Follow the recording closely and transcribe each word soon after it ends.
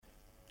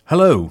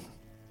Hello,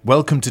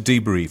 welcome to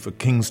Debrief, a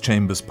King's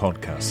Chambers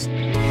podcast.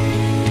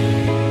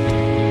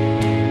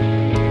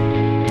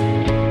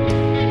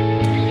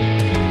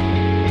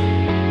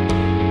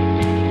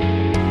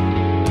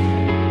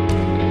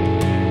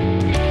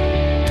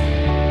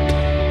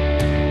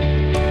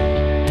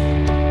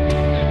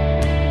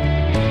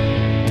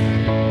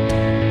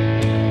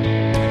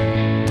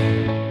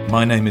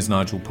 My name is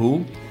Nigel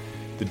Poole.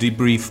 The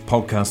Debrief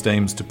podcast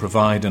aims to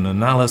provide an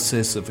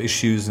analysis of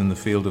issues in the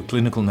field of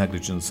clinical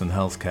negligence and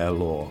healthcare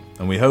law,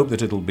 and we hope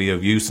that it'll be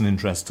of use and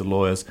interest to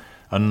lawyers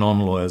and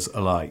non-lawyers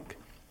alike.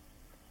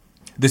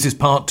 This is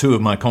part 2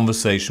 of my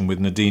conversation with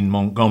Nadine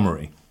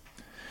Montgomery.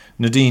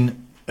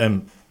 Nadine,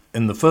 in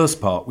the first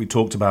part, we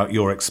talked about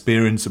your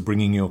experience of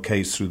bringing your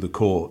case through the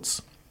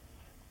courts.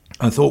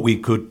 I thought we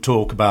could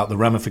talk about the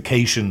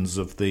ramifications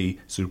of the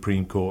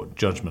Supreme Court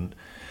judgment.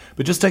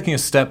 But just taking a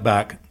step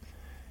back,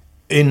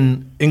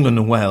 in England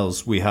and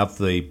Wales, we have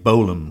the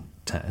Bolam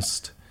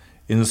test.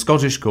 In the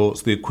Scottish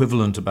courts, the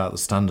equivalent about the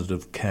standard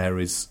of care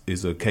is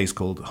a case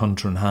called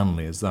Hunter and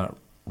Hanley. Is that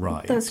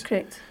right? That's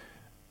correct.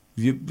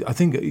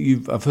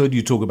 I've heard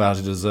you talk about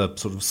it as a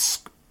sort of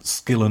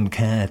skill and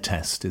care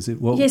test. Is it?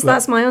 Yes,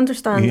 that's my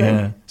understanding.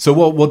 Yeah. So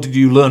what did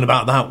you learn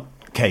about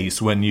that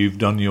case when you've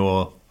done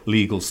your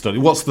legal study?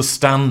 What's the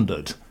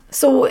standard?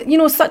 So,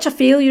 such a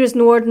failure as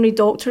no ordinary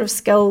doctor of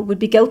skill would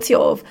be guilty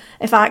of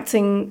if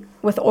acting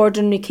with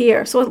ordinary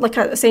care. So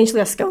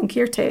essentially a skill and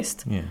care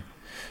test. Yeah.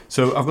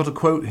 So I've got a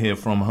quote here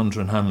from Hunter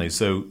and Hanley.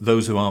 So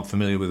those who aren't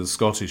familiar with the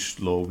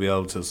Scottish law will be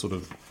able to sort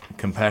of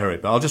compare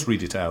it. But I'll just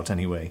read it out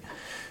anyway.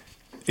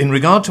 In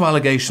regard to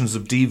allegations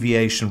of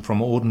deviation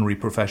from ordinary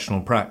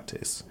professional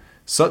practice,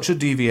 such a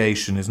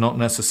deviation is not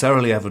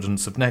necessarily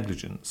evidence of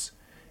negligence.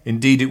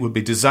 Indeed, it would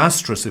be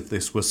disastrous if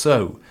this were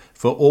so,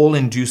 for all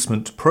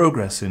inducement to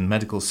progress in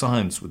medical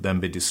science would then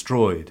be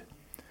destroyed.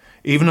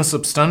 Even a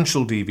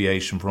substantial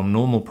deviation from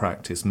normal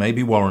practice may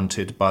be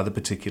warranted by the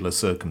particular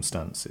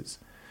circumstances.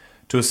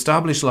 To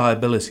establish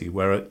liability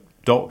by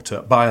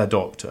a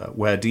doctor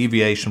where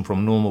deviation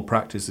from normal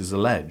practice is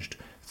alleged,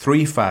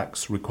 3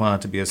 facts require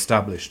to be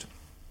established.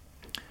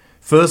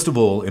 First of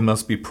all, it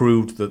must be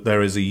proved that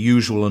there is a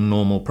usual and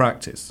normal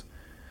practice.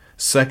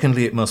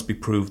 Secondly, it must be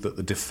proved that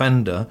the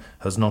defender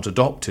has not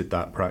adopted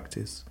that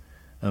practice.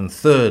 And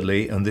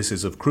thirdly, and this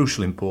is of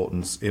crucial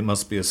importance, it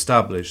must be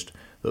established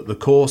that the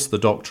course the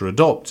doctor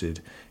adopted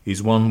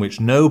is one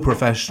which no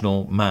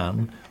professional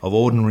man of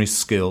ordinary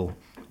skill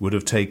would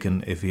have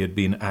taken if he had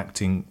been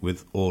acting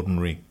with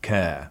ordinary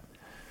care.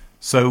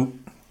 So,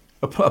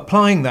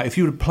 applying that, if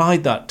you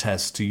applied that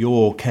test to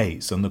your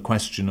case and the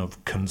question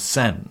of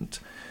consent,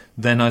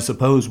 then I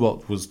suppose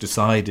what was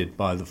decided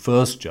by the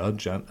first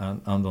judge and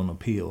on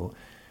appeal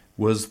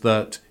was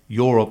that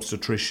your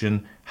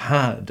obstetrician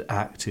had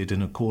acted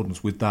in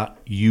accordance with that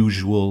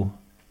usual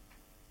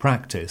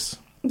practice.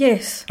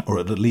 Yes. Or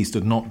at least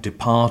had not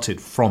departed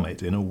from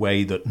it in a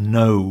way that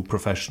no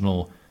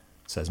professional,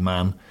 says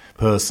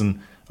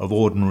person of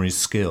ordinary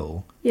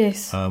skill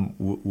yes.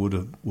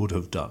 would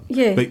have done.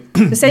 Yeah. But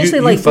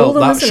essentially you felt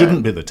Bolam, that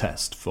shouldn't be the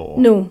test for.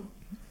 No.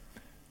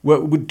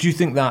 Well, do you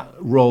think that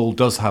role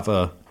does have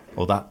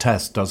that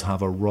test does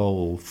have a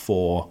role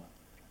for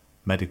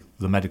the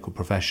medical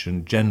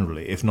profession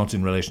generally, if not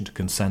in relation to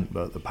consent,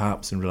 but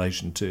perhaps in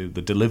relation to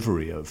the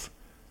delivery of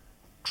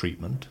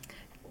treatment?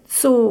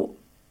 So,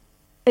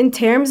 not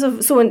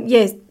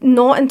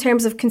in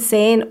terms of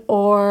consent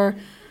or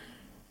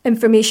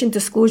information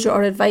disclosure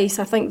or advice.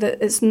 I think that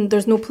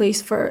there's no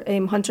place for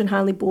Hunter and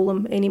Hanley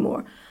Bolam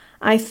anymore.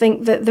 I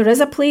think that there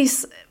is a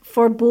place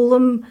for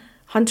Bolam,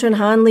 Hunter and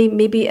Hanley,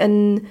 maybe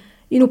in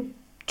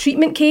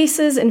treatment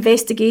cases,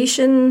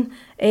 investigation,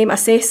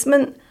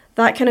 assessment,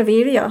 that kind of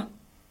area.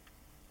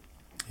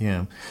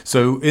 Yeah.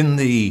 So in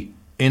the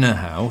Inner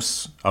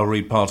House, I'll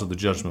read part of the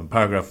judgment,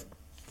 paragraph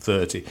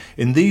 30.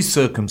 In these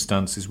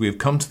circumstances, we have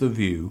come to the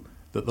view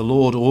that the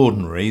Lord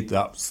Ordinary,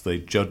 that's the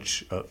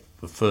judge at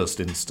the first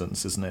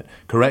instance, isn't it,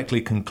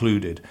 correctly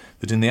concluded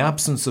that in the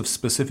absence of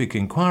specific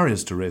inquiry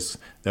as to risks,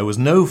 there was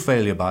no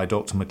failure by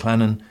Dr.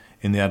 McLennan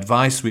in the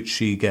advice which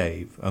she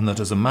gave, and that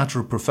as a matter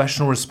of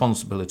professional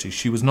responsibility,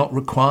 she was not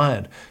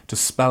required to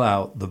spell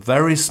out the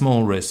very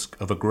small risk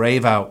of a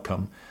grave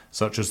outcome,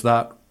 such as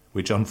that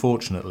which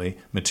unfortunately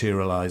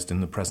materialised in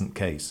the present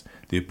case.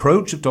 The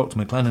approach of Dr.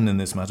 McLennan in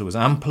this matter was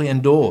amply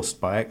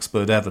endorsed by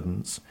expert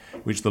evidence,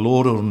 which the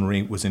Lord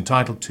Ordinary was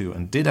entitled to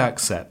and did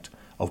accept,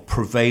 of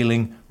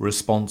prevailing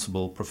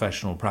responsible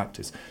professional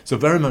practice. So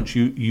very much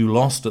you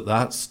lost at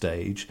that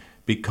stage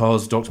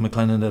because Dr.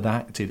 McLennan had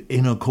acted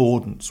in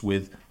accordance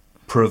with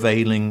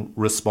prevailing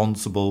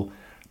responsible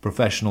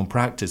professional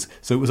practice.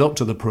 So it was up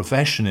to the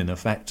profession, in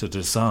effect, to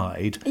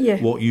decide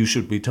what you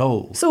should be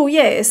told. So,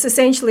 it's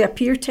essentially a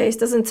peer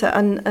test, isn't it?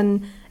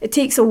 And it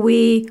takes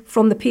away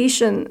from the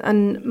patient.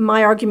 And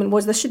my argument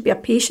was this should be a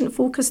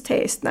patient-focused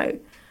test now.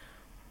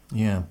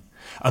 Yeah.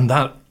 And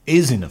that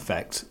is, in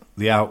effect,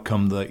 the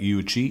outcome that you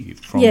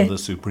achieved from the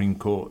Supreme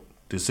Court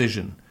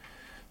decision.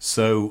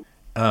 So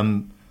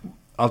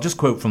I'll just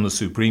quote from the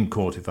Supreme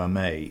Court, if I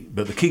may.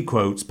 But the key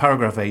quotes,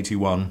 paragraph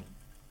 81,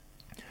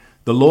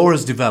 The law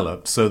is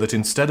developed so that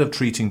instead of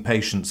treating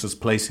patients as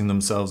placing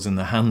themselves in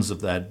the hands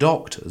of their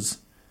doctors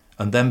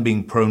and then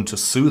being prone to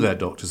sue their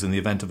doctors in the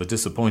event of a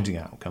disappointing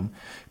outcome,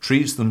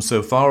 treats them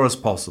so far as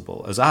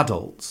possible as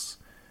adults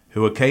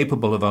who are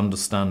capable of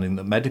understanding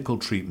that medical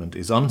treatment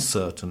is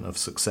uncertain of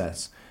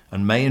success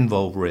and may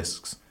involve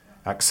risks,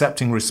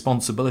 accepting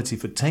responsibility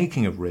for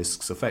taking of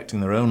risks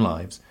affecting their own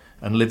lives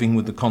and living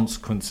with the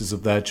consequences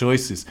of their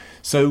choices.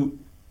 So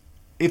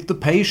if the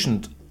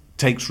patient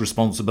takes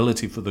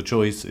responsibility for the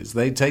choices,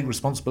 they take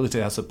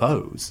responsibility, I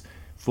suppose,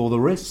 for the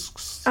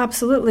risks.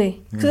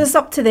 Absolutely. Because it's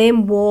up to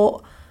them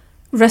what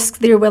risk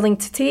they're willing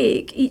to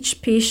take.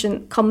 Each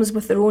patient comes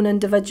with their own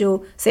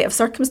individual set of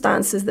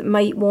circumstances that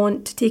might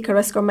want to take a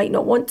risk or might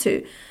not want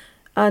to.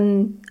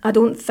 And I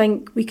don't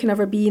think we can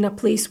ever be in a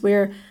place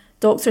where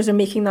doctors are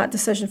making that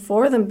decision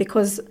for them,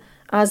 because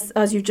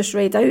as you've just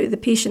read out, the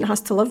patient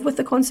has to live with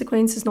the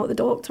consequences, not the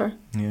doctor.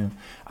 Yeah.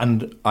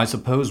 And I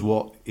suppose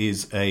what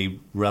is a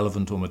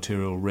relevant or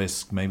material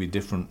risk may be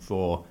different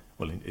for,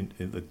 well,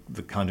 in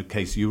the kind of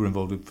case you were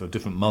involved with, for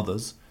different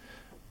mothers,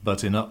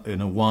 but in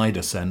a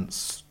wider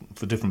sense,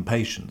 for different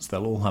patients,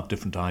 they'll all have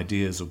different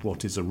ideas of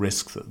what is a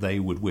risk that they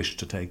would wish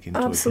to take into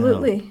account.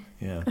 Absolutely.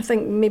 Yeah. I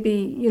think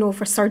maybe,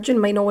 if a surgeon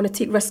might not want to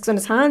take risks on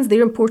his hands,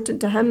 they're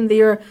important to him.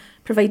 They're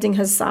providing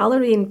his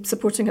salary and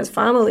supporting his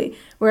family,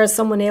 whereas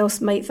someone else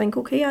might think,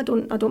 okay, I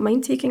don't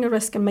mind taking a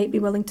risk and might be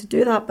willing to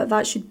do that, but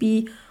that should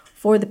be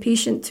for the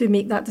patient to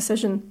make that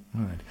decision.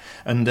 Right.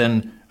 And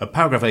then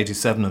paragraph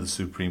 87 of the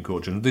Supreme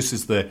Court, and this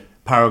is the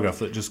paragraph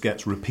that just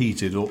gets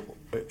repeated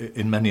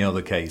in many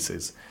other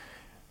cases.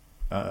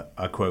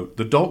 I quote,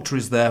 "The doctor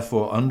is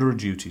therefore under a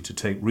duty to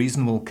take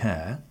reasonable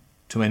care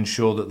to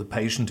ensure that the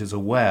patient is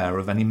aware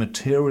of any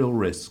material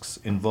risks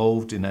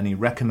involved in any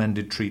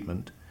recommended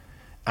treatment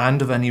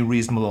and of any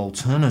reasonable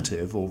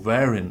alternative or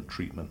variant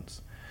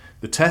treatments.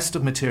 The test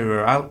of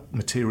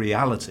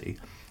materiality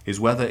is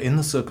whether, in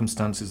the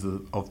circumstances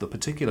of the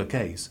particular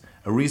case,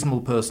 a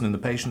reasonable person in the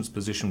patient's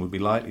position would be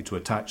likely to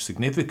attach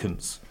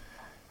significance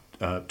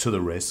to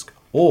the risk,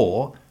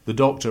 or the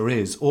doctor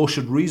is or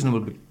should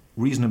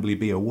reasonably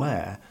be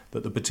aware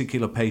that the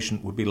particular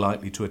patient would be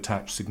likely to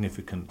attach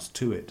significance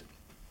to it."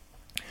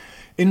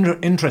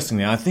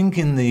 Interestingly, I think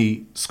in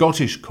the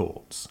Scottish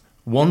courts,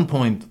 one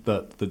point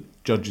that the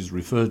judges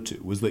referred to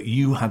was that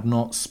you had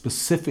not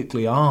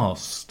specifically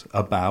asked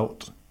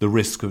about the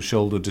risk of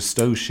shoulder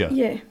dystocia.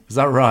 Yeah. Is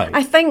that right?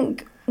 I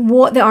think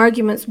what the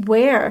arguments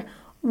were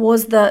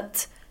was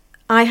that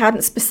I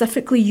hadn't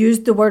specifically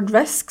used the word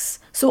risks.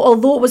 So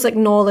although it was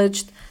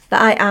acknowledged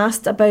that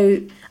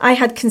I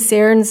had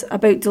concerns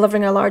about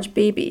delivering a large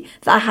baby,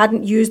 that I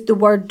hadn't used the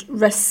word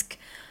risk.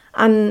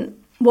 And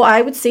what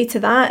I would say to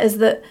that is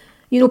that,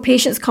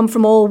 patients come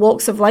from all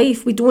walks of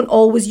life. We don't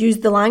always use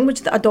the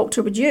language that a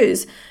doctor would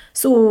use.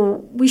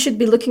 So we should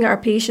be looking at our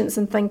patients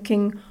and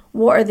thinking,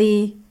 what are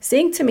they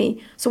saying to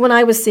me? So when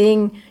I was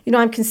saying,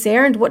 I'm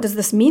concerned, what does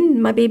this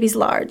mean? My baby's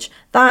large.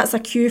 That's a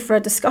cue for a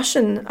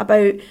discussion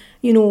about,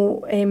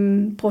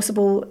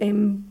 possible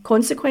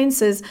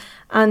consequences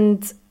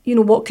and,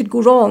 what could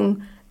go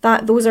wrong.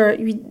 Those are,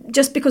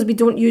 just because we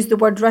don't use the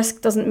word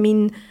risk doesn't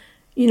mean,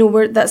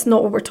 that's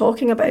not what we're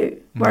talking about.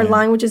 Our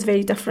language is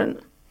very different.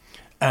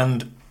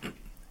 And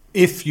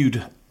if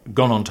you'd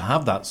gone on to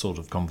have that sort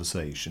of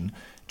conversation,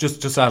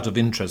 just out of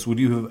interest, would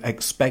you have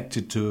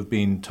expected to have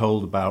been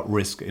told about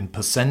risk in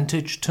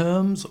percentage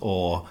terms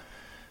or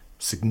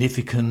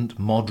significant,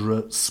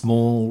 moderate,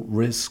 small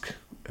risk?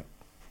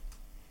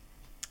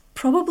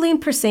 Probably in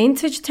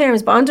percentage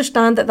terms, but I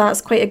understand that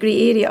that's quite a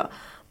grey area.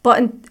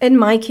 But in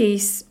my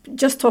case,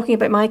 just talking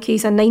about my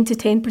case, a 9 to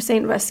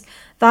 10% risk,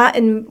 that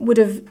would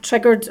have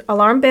triggered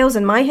alarm bells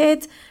in my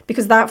head,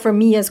 because that for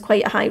me is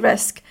quite a high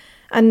risk.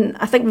 And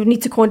I think we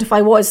need to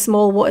quantify what is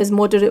small, what is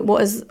moderate,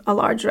 what is a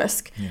large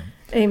risk.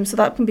 Yeah. So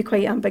that can be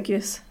quite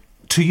ambiguous.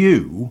 To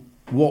you,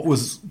 what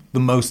was the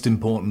most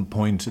important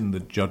point in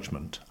the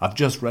judgment? I've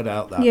just read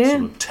out that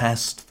sort of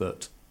test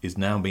that is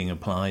now being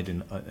applied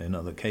in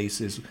other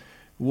cases.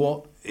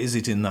 What is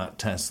it in that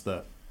test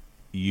that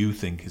you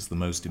think is the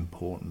most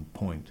important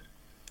point?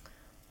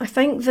 I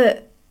think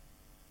that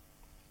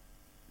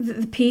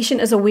the patient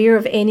is aware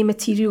of any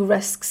material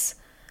risks,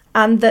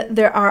 and that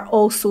there are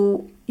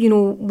also,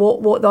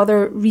 what the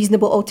other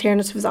reasonable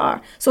alternatives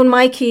are. So in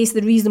my case,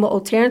 the reasonable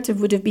alternative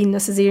would have been a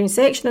caesarean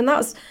section, and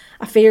that's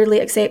a fairly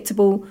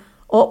acceptable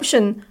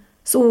option.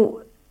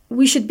 So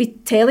we should be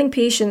telling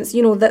patients,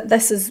 that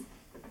this is,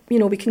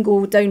 we can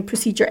go down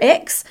procedure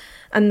X,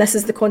 and this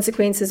is the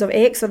consequences of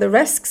X or the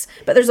risks,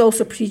 but there's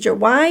also procedure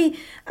Y,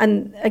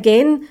 and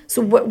again,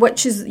 so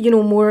which is,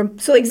 more,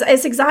 so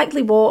it's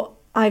exactly what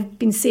I've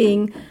been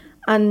saying,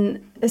 and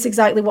it's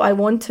exactly what I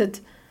wanted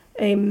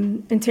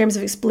in terms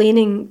of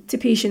explaining to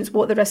patients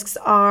what the risks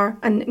are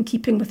and in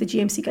keeping with the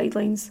GMC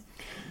guidelines.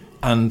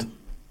 And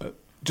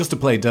just to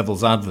play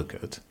devil's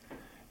advocate,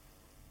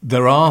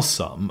 there are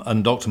some,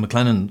 and Dr.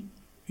 McLennan,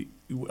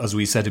 as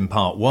we said in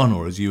part one,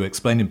 or as you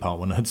explained in part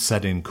one, had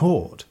said in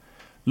court,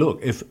 look,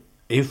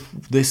 if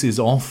this is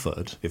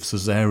offered, if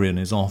caesarean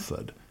is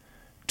offered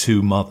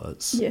to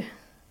mothers,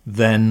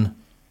 then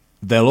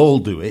they'll all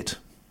do it.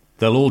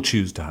 They'll all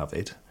choose to have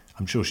it.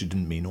 I'm sure she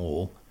didn't mean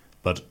all,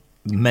 but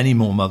many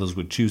more mothers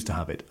would choose to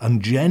have it.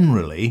 And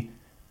generally,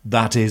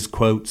 that is,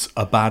 quotes,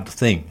 a bad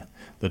thing,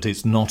 that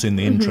it's not in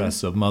the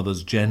interests of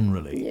mothers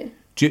generally. Yeah.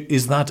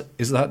 Is that,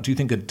 do you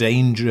think, a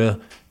danger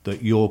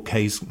that your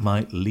case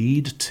might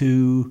lead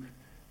to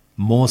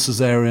more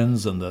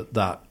caesareans, and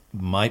that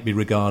might be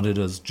regarded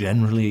as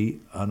generally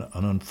an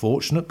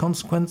unfortunate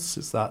consequence?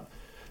 Is that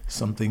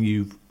something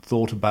you've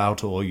thought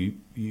about or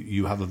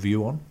you have a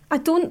view on? I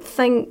don't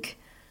think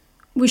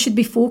we should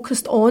be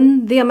focused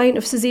on the amount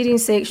of caesarean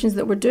sections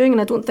that we're doing,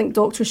 and I don't think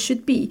doctors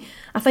should be.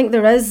 I think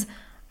there is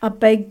a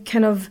big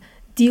kind of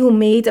deal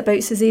made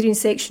about caesarean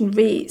section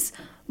rates,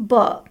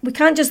 but we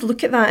can't just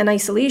look at that in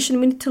isolation.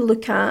 We need to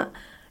look at,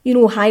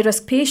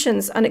 high-risk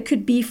patients, and it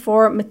could be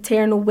for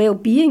maternal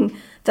well-being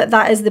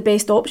that is the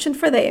best option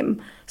for them.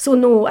 So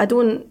no, I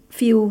don't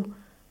feel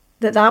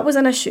that was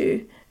an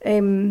issue.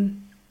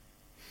 And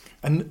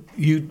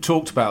you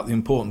talked about the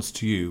importance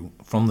to you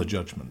from the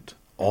judgment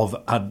of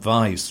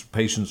advice,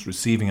 patients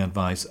receiving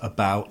advice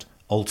about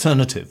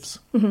alternatives.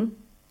 Mm-hmm.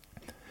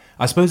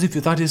 I suppose if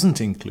that isn't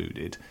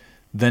included,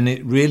 then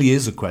it really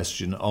is a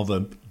question of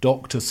a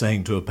doctor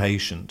saying to a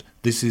patient,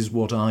 this is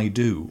what I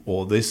do,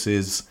 or this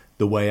is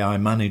the way I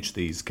manage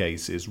these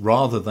cases,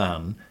 rather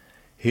than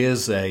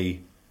here's a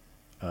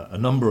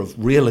number of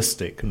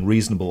realistic and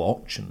reasonable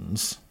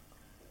options,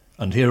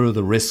 and here are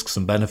the risks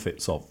and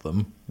benefits of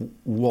them.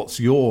 What's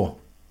your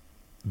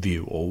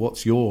view, or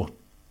what's your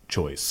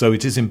choice? So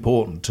it is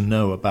important to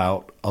know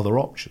about other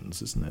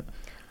options, isn't it?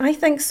 I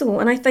think so,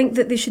 and I think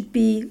that they should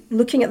be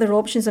looking at their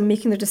options and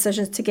making their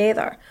decisions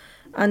together.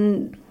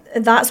 And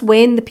that's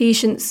when the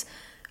patient's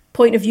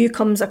point of view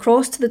comes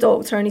across to the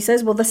doctor, and he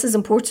says, well, this is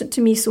important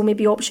to me, so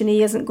maybe option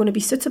A isn't going to be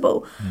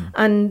suitable.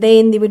 And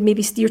then they would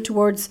maybe steer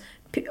towards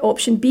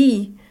option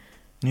B.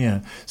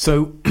 Yeah.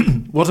 So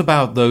what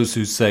about those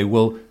who say,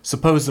 well,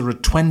 suppose there are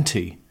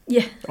 20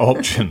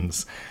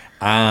 options.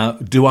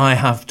 Do I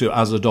have to,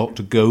 as a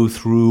doctor, go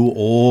through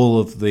all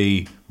of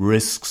the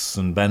risks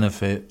and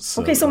benefits?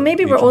 Okay, so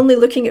maybe we're only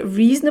looking at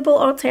reasonable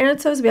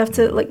alternatives. We have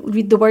to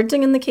read the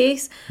wording in the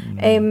case.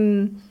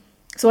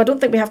 So I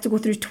don't think we have to go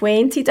through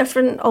 20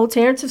 different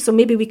alternatives. So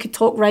maybe we could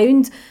talk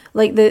round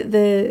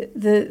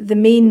the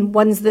main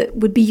ones that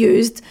would be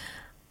used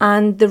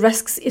and the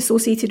risks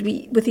associated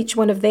with each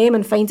one of them,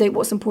 and find out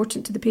what's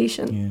important to the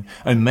patient. Yeah.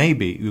 And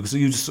maybe, because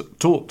you just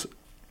talked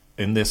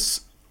in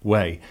this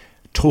way,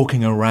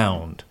 talking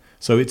around.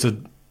 So it's a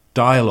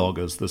dialogue,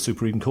 as the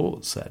Supreme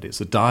Court said.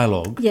 It's a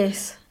dialogue.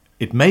 Yes.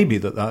 It may be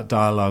that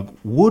dialogue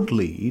would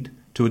lead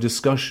to a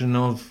discussion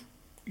of,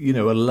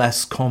 a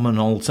less common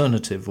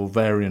alternative or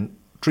variant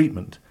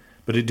treatment.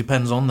 But it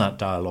depends on that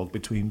dialogue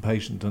between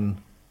patient and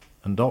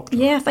doctor.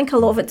 Yeah, I think a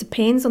lot of it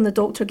depends on the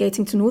doctor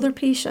getting to know their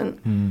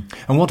patient. And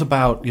what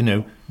about,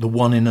 the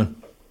 1 in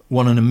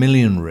a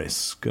million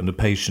risk? And a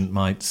patient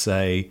might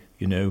say,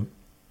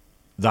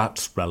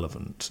 that's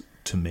relevant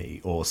to me,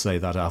 or say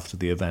that after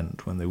the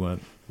event when they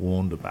weren't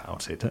warned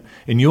about it.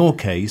 In your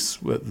case,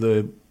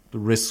 the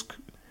risk,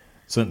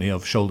 certainly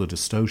of shoulder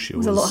dystocia,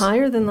 was a lot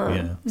higher than that.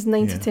 Yeah, it was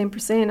 9 to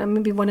 10%, and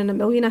maybe 1 in a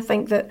million. I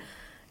think that,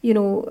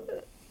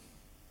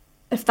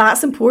 if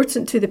that's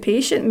important to the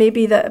patient,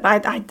 maybe that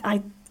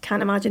I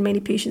can't imagine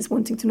many patients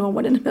wanting to know a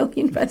 1 in a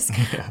million risk.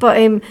 Yeah. But,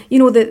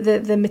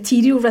 the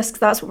material risks,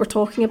 that's what we're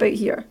talking about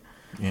here.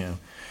 Yeah.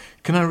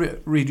 Can I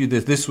read you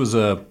this? This was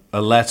a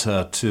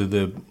letter to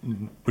the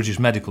British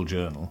Medical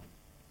Journal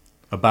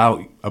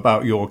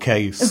about your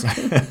case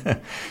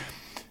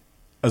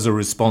as a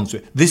response to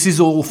it. This is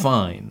all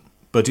fine,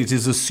 but it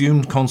is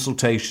assumed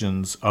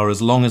consultations are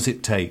as long as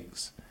it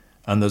takes,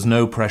 and there's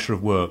no pressure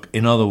of work.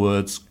 In other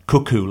words,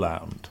 cuckoo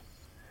land.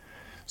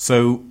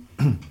 So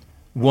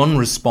one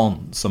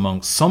response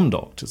amongst some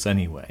doctors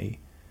anyway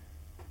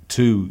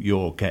to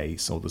your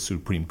case, or the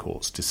Supreme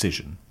Court's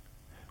decision,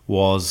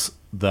 was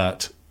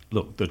that,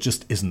 look, there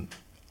just isn't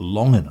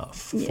long enough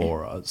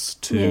for us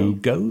to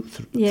go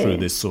through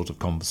this sort of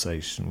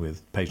conversation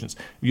with patients.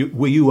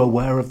 Were you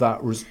aware of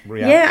that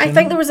reaction? Yeah, I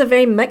think there was a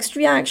very mixed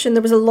reaction.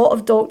 There was a lot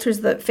of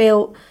doctors that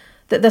felt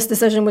that this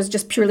decision was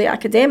just purely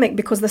academic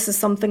because this is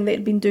something they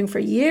had been doing for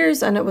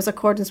years and it was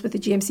accordance with the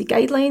GMC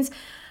guidelines.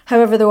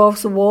 However, there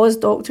also was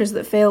doctors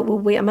that felt, well,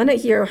 wait a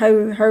minute here, how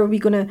are we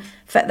going to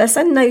fit this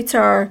in now to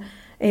our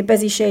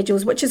busy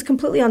schedules, which is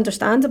completely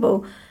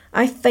understandable.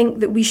 I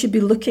think that we should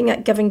be looking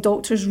at giving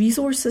doctors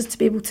resources to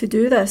be able to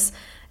do this,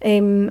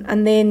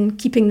 and then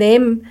keeping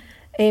them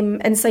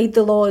inside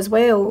the law as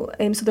well,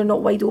 so they're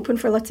not wide open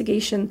for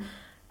litigation.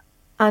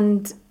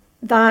 And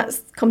that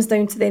comes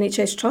down to the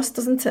NHS Trust,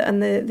 doesn't it,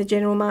 and the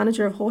general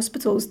manager of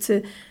hospitals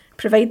to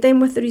provide them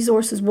with the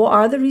resources. What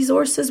are the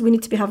resources? We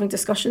need to be having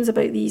discussions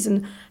about these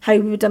and how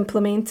we would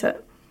implement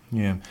it.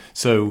 Yeah.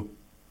 So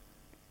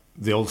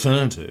the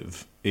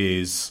alternative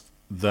is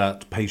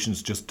that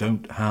patients just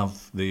don't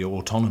have the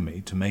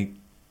autonomy to make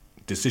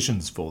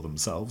decisions for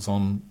themselves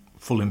on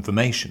full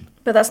information.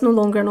 But that's no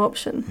longer an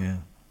option. Yeah.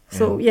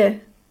 So, yeah.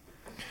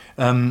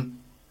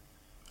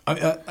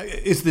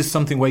 Is this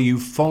something where you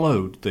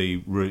followed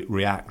the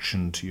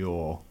reaction to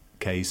your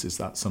case? Is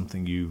that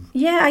something you've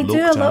Yeah, I do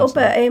a little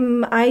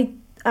bit.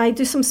 I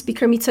do some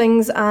speaker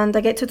meetings and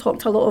I get to talk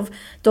to a lot of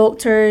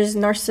doctors,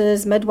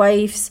 nurses,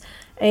 midwives,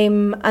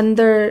 and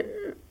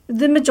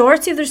the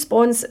majority of the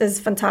response is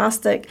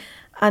fantastic,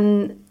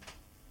 and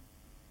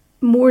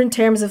more in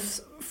terms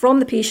of from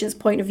the patient's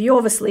point of view,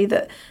 obviously,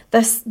 that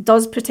this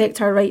does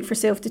protect our right for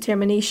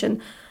self-determination,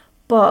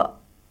 but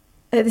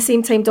at the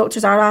same time,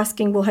 doctors are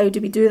asking, well, how do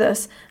we do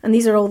this? And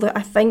these are all that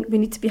I think we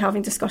need to be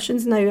having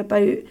discussions now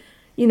about,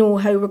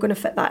 how we're going to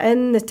fit that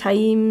in, the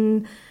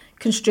time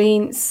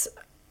constraints.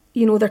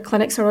 Their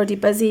clinics are already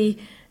busy.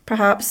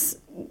 Perhaps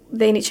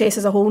the NHS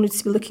as a whole needs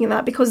to be looking at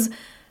that because,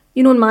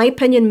 in my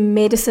opinion,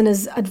 medicine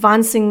is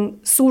advancing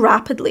so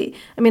rapidly.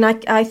 I mean,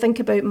 I think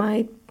about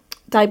my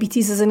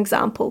diabetes as an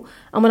example.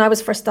 And when I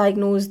was first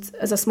diagnosed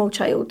as a small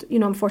child,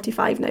 I'm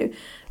 45 now,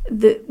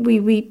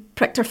 we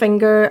pricked our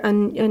finger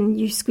and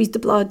you squeezed the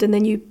blood and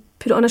then you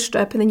put it on a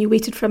strip and then you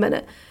waited for a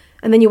minute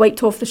and then you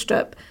wiped off the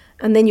strip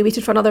and then you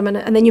waited for another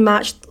minute and then you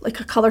matched like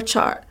a colour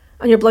chart.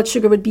 And your blood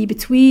sugar would be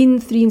between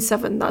 3 and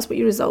 7. That's what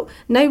your result.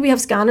 Now we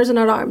have scanners in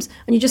our arms,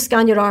 and you just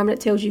scan your arm and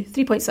it tells you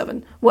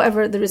 3.7,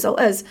 whatever the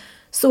result is.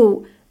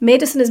 So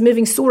medicine is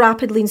moving so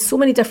rapidly in so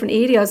many different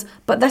areas,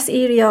 but this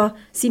area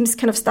seems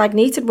kind of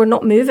stagnated. We're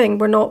not moving,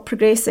 we're not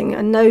progressing.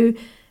 And now,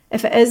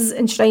 if it is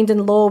enshrined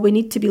in law, we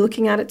need to be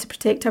looking at it to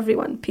protect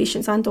everyone,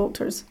 patients and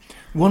doctors.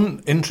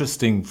 One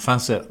interesting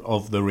facet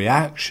of the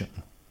reaction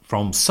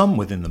from some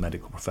within the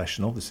medical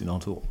profession, obviously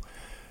not all,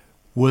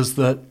 was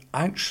that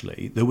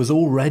actually there was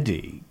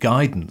already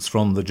guidance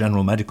from the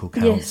General Medical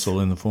Council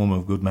in the form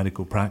of good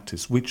medical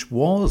practice, which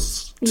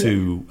was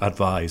to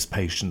advise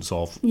patients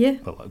of,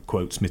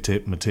 quotes,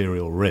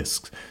 material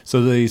risks.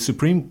 So the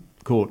Supreme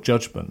Court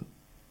judgment,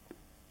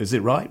 is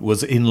it right,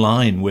 was in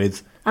line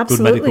with good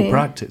medical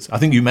practice? I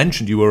think you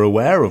mentioned you were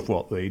aware of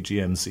what the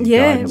GMC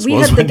guidance was. Yeah, we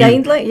had the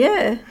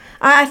guideline,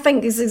 I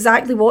think it's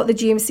exactly what the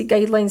GMC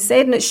guidelines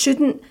said, and it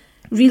shouldn't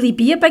really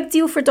be a big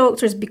deal for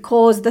doctors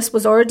because this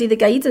was already the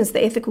guidance,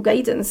 the ethical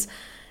guidance.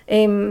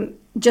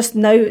 Just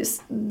now,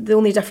 the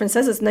only difference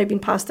is it's now been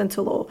passed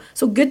into law.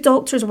 So good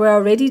doctors were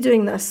already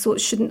doing this, so it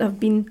shouldn't have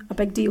been a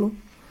big deal.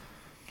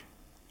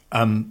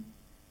 I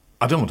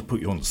don't want to put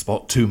you on the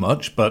spot too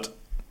much, but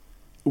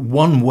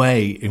one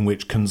way in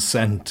which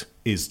consent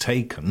is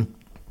taken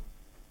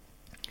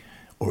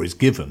or is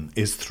given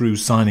is through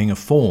signing a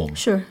form.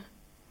 Sure.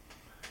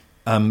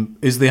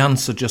 Is the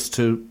answer just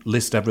to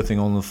list everything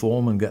on the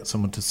form and get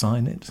someone to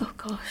sign it? Oh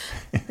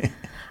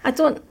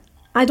gosh,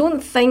 I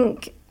don't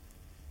think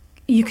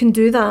you can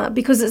do that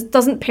because it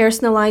doesn't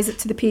personalise it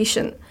to the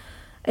patient.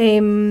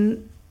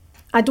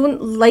 I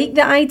don't like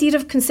the idea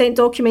of consent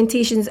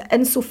documentations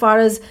insofar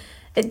as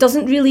it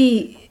doesn't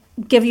really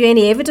give you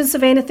any evidence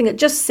of anything. It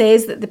just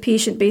says that the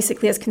patient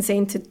basically has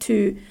consented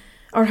to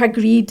or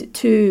agreed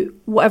to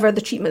whatever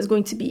the treatment is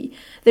going to be.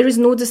 There is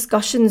no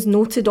discussions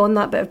noted on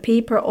that bit of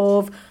paper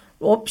of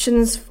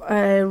options,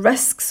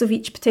 risks of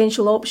each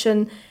potential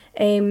option.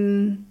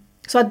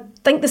 So I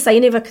think the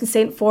signing of a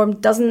consent form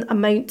doesn't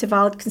amount to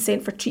valid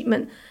consent for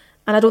treatment,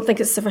 and I don't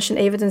think it's sufficient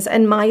evidence,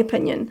 in my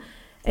opinion.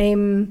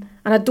 And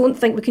I don't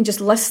think we can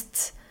just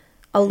list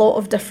a lot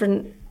of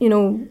different,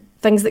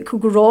 things that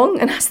could go wrong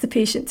and ask the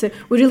patient to.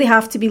 We really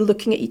have to be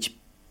looking at each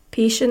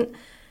patient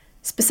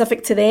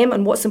specific to them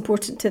and what's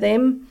important to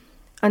them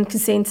and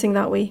consenting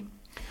that way.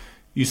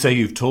 You say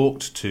you've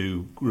talked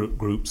to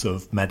groups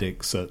of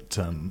medics at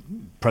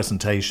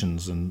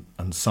presentations and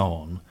so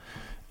on.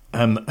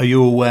 Are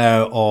you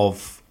aware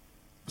of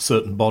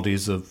certain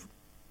bodies of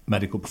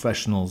medical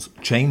professionals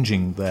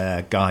changing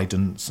their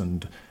guidance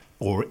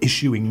or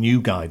issuing new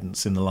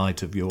guidance in the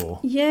light of your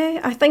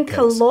I think case?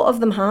 A lot of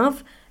them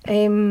have.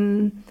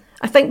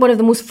 I think one of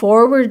the most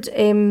forward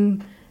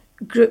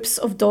groups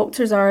of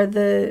doctors are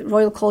the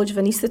Royal College of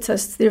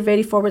Anaesthetists. They're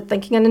very forward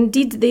thinking, and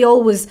indeed they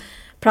always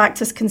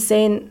practice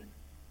consent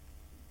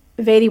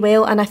very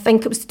well, and I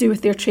think it was to do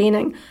with their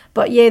training.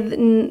 But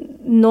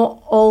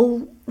not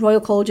all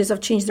Royal Colleges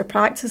have changed their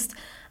practice.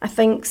 I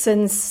think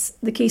since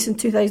the case in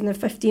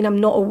 2015, I'm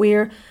not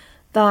aware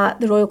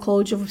that the Royal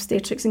College of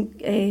Obstetrics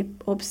and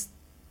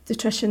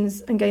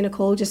Obstetricians and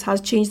Gynaecologists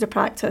has changed their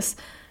practice.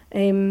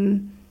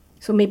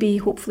 So maybe,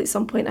 hopefully, at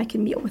some point I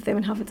can meet up with them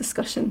and have a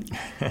discussion.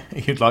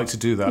 You'd like to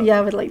do that? Yeah,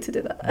 I would like to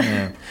do that.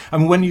 Yeah.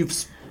 And when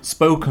you've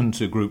spoken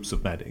to groups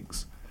of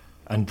medics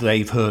and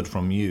they've heard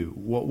from you,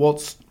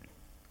 what's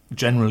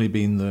generally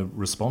been the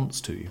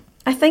response to you?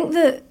 I think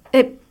that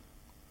it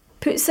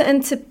puts it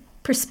into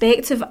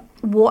perspective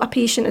what a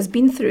patient has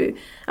been through.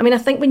 I mean, I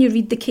think when you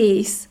read the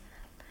case,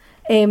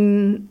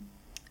 you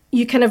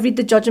kind of read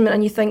the judgment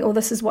and you think, oh,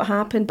 this is what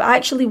happened. But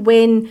actually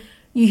when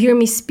you hear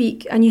me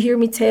speak and you hear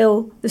me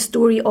tell the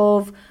story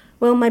of,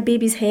 well, my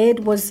baby's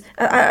head was,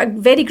 a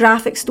very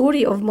graphic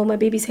story of, well, my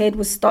baby's head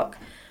was stuck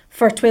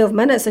for 12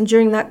 minutes and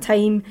during that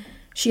time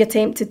she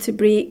attempted to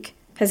break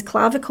his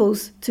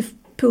clavicles to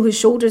pull his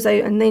shoulders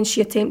out, and then she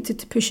attempted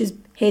to push his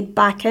head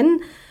back in,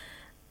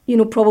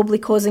 probably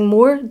causing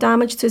more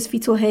damage to his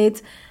fetal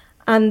head.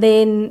 and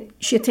then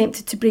she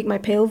attempted to break my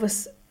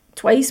pelvis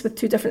twice with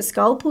 2 different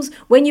scalpels.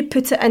 When you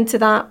put it into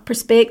that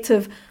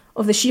perspective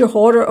of the sheer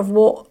horror of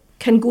what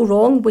can go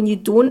wrong when you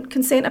don't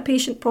consent a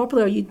patient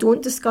properly or you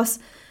don't discuss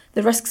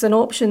the risks and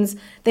options,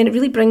 then it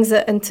really brings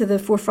it into the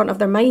forefront of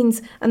their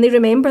minds, and they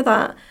remember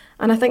that.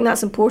 And I think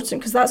that's important,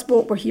 because that's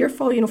what we're here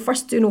for.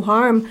 First, do no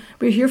harm.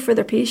 We're here for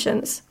their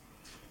patients.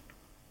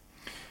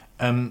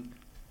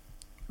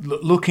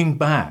 Looking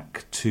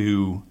back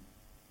to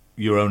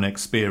your own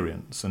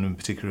experience, and in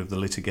particular of the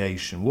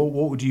litigation, what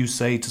would you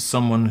say to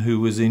someone who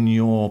was in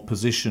your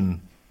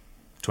position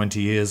 20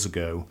 years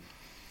ago?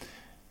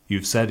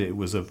 You've said it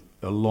was a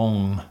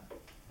long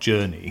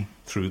journey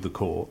through the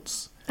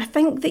courts. I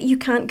think that you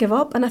can't give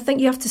up, and I think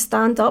you have to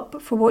stand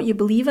up for what you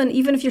believe in,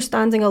 even if you're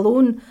standing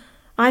alone.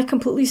 I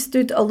completely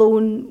stood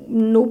alone.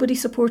 Nobody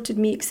supported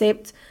me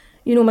except,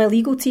 my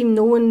legal team,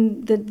 no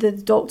one, the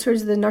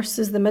doctors, the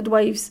nurses, the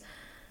midwives.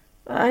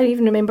 I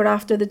even remember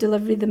after the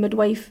delivery, the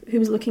midwife who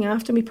was looking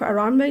after me put her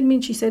arm around me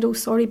and she said, "Oh,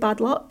 sorry, bad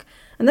luck."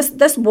 And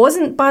this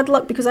wasn't bad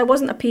luck, because I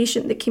wasn't a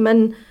patient that came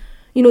in,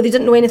 they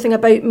didn't know anything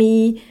about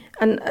me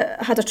and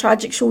had a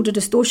tragic shoulder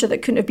dystocia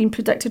that couldn't have been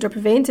predicted or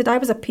prevented. I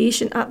was a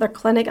patient at their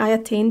clinic. I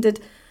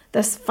attended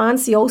this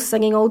fancy, all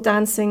singing, all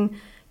dancing,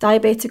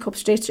 diabetic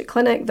obstetric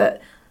clinic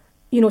that,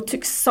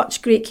 took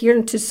such great care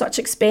and to such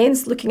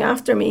expense looking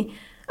after me.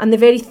 And the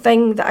very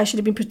thing that I should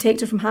have been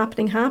protected from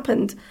happening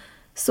happened.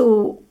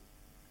 So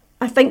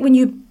I think when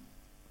you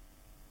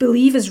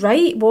believe is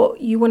right,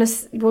 what you want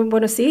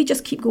to say,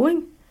 just keep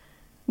going.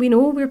 We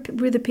know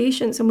we're the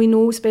patients, and we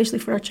know especially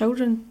for our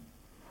children.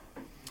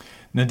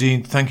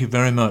 Nadine, thank you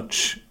very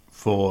much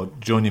for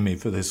joining me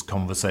for this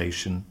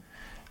conversation.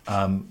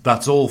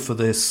 That's all for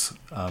this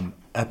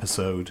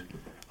episode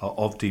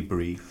of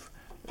Debrief.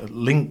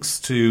 Links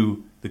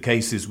to the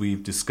cases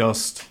we've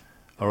discussed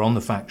are on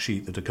the fact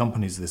sheet that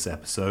accompanies this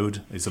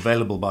episode. It's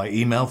available by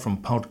email from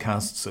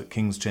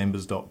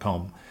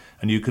podcasts@kingschambers.com.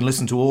 And you can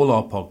listen to all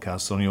our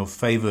podcasts on your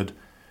favoured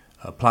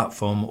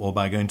platform or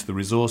by going to the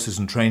resources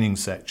and training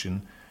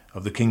section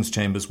of the King's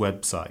Chambers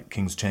website,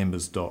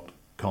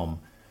 kingschambers.com.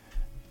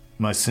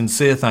 My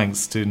sincere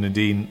thanks to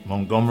Nadine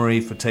Montgomery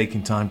for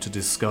taking time to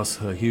discuss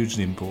her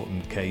hugely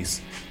important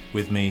case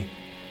with me.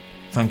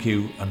 Thank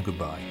you and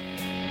goodbye.